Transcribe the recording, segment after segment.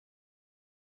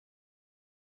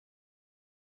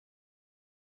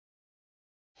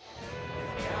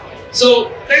So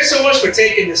thanks so much for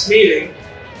taking this meeting.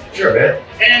 Sure, man.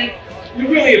 And we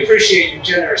really appreciate your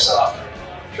generous offer.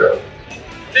 Sure.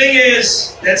 Thing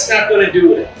is, that's not going to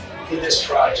do it for this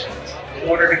project. In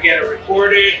order to get it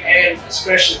recorded and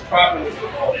especially properly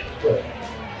promoted.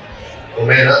 Well,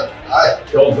 man, I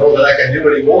don't know that I can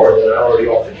do any more than I already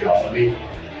offered y'all. I mean,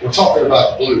 we're talking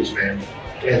about the blues, man.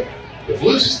 And the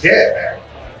blues is dead, man.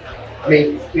 I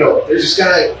mean, you know, there's this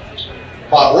guy,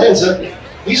 Bob Lanza.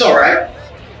 He's all right.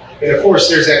 And of course,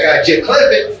 there's that guy, Jim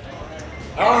Clampett.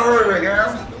 Oh, there we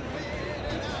go.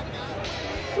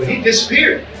 But he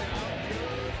disappeared.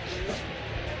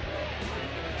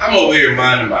 I'm over here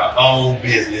minding my own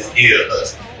business, ear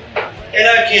hustling. And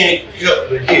I can't help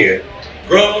but hear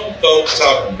grown folks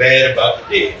talking bad about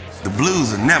the dead. The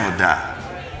blues will never die.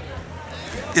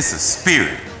 It's a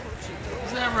spirit.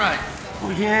 Is that right?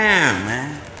 Oh yeah,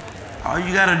 man. All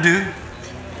you gotta do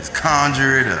is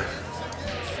conjure it up.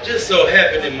 Just so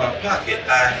happened in my pocket,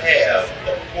 I have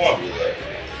a formula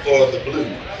for the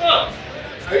blues. Huh.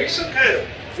 Are you some kind of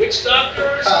witch doctor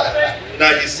or something?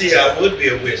 Now you see, I would be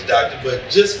a witch doctor, but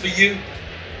just for you,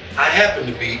 I happen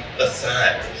to be a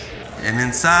scientist. And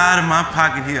inside of my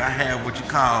pocket here, I have what you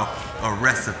call a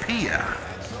recipe.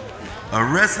 A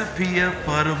recipe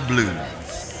for the blues.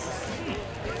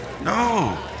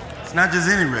 No, it's not just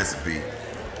any recipe.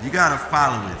 You gotta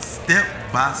follow it step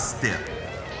by step.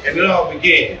 And it all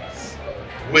begins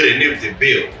with an empty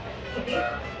building.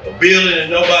 A building that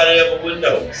nobody ever would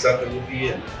know something would be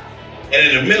in it. And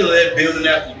in the middle of that building,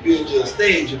 after you build your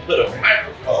stage, you put a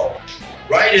microphone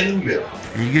right in the middle.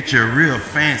 And you get your real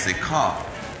fancy car.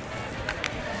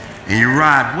 And you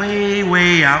ride way,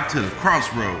 way out to the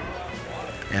crossroads.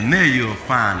 And there you'll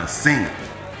find a singer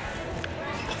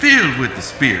filled with the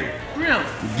spirit. Really?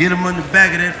 You get them on the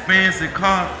back of that fancy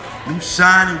car, them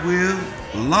shiny wheels,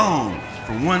 long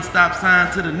from one stop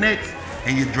sign to the next,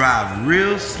 and you drive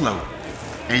real slow.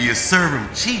 And you serve them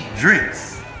cheap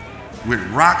drinks with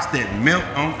rocks that melt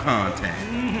on contact.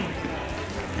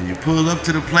 And you pull up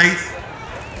to the place,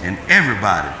 and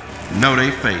everybody know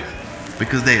they face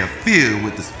because they are filled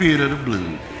with the spirit of the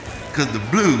blues. Because the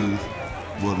blues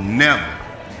will never,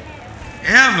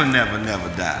 ever, never, never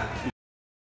die.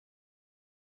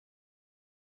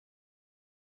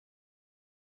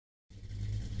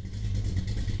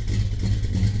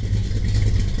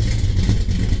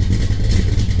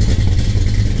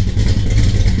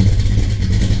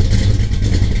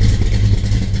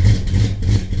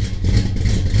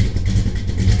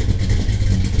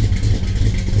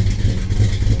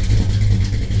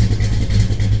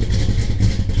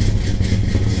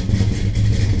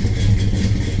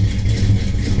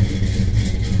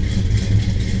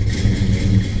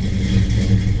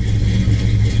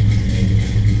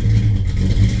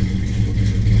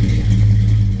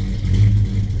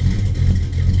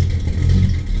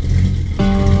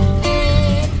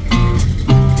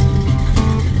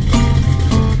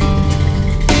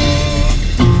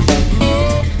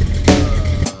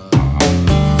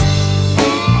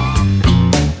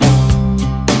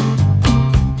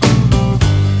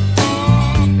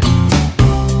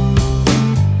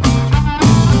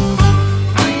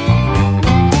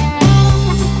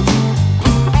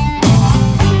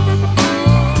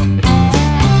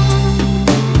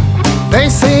 They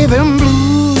say them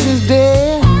blues is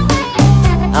dead.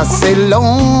 I say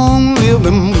long live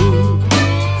them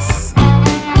blues.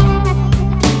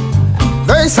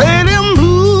 They say them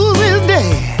blues is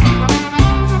dead.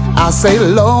 I say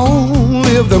long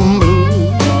live them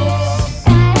blues.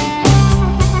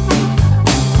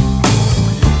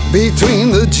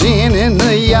 Between the gin and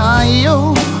the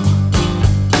yayo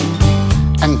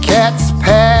and cats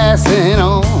passing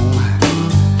on,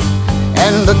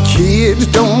 and the kids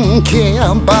don't care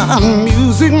about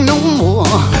music no more.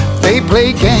 They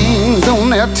play games on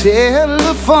their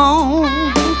telephone.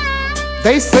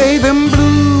 They say them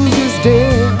blues is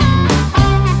dead.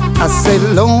 I say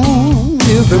long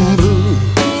live them blues.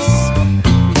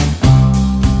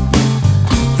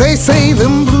 They say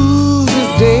them blues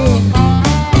is dead.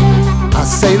 I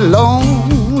say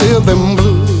long live them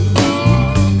blues.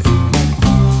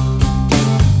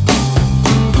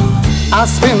 I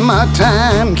spend my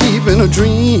time keeping a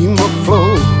dream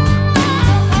afloat,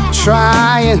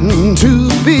 trying to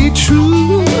be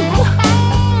true.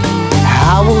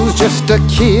 I was just a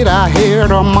kid, I heard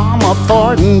her mama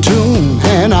farting tune,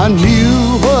 and I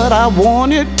knew what I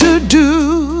wanted to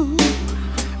do.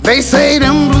 They say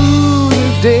them blues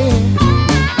is dead.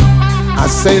 I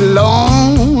say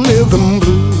long live them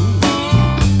blues.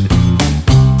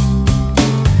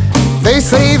 They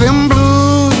say them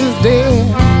blues is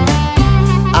dead.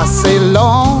 I say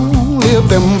long live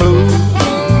them blues.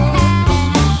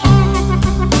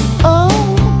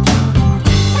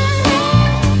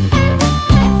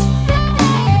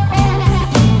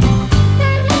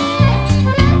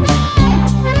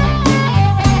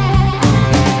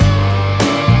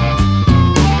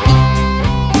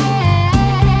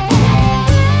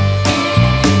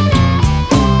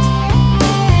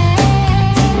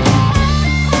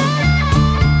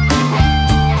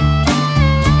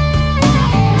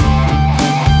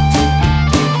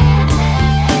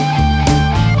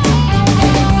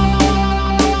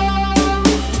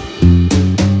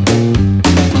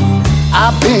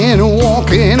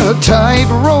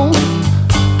 midnight road,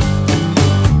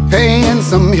 paying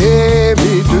some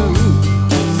heavy dues.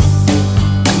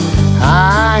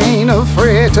 I ain't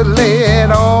afraid to lay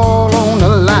it all on the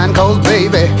line, 'cause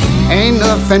baby, ain't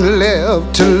nothing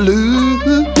left to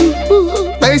lose.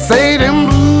 They say them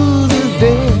blues is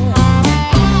dead,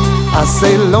 I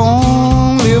say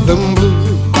long live them blues.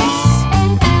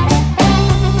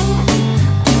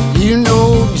 You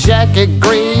know Jackie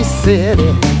Gray said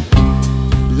it,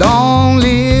 long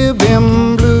live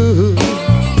them blues.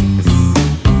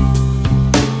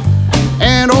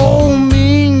 And old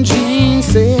Mean Gene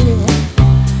said it,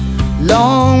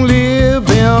 long live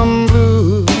them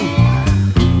blues.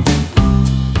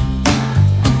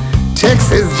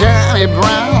 Texas Johnny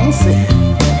Brown said,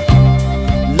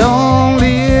 long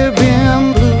live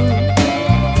them blues.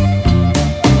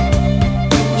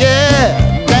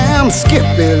 Yeah, damn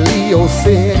Skippy Leo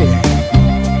said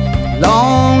it,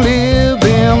 long live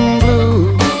them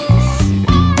blues.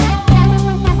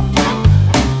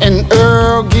 And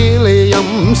Earl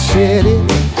Gilliam said it,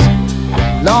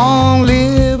 long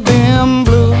live them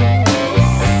blues.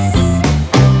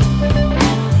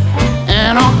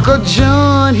 And Uncle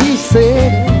John, he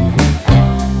said it,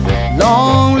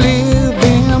 long live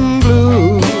them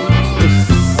blues.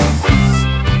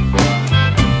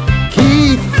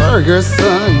 Keith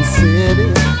Ferguson said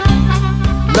it,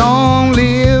 long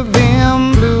live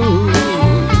them blues.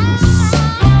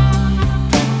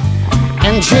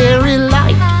 And Jerry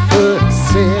Lightfoot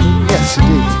said it, yes he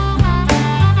did.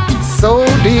 So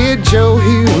did Joe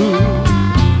Hughes,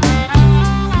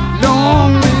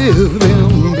 long live them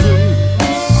blues.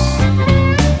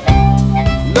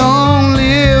 Long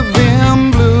live them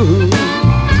blues.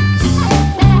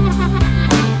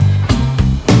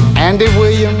 Andy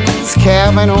Williams,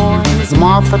 Calvin Owens,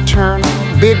 Martha Turner,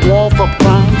 Big Walter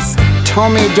Price,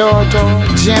 Tommy Dodo,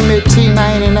 Jimmy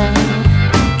T99,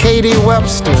 Katie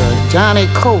Webster, Johnny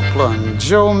Copeland,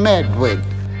 Joe Medwick,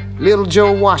 Little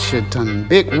Joe Washington,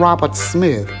 Big Robert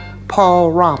Smith,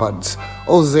 Paul Roberts,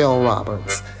 Ozell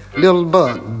Roberts, Little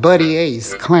Buck, Buddy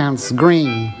Ace, Clarence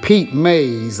Green, Pete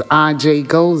Mays, I.J.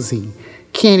 Gozy,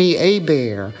 Kenny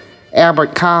Abear,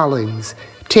 Albert Collins,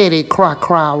 Teddy Cry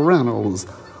Reynolds,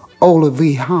 Ola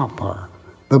V. Harper.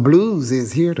 The blues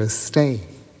is here to stay.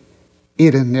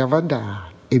 It'll never die.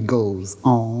 It goes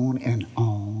on and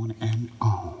on and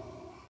on.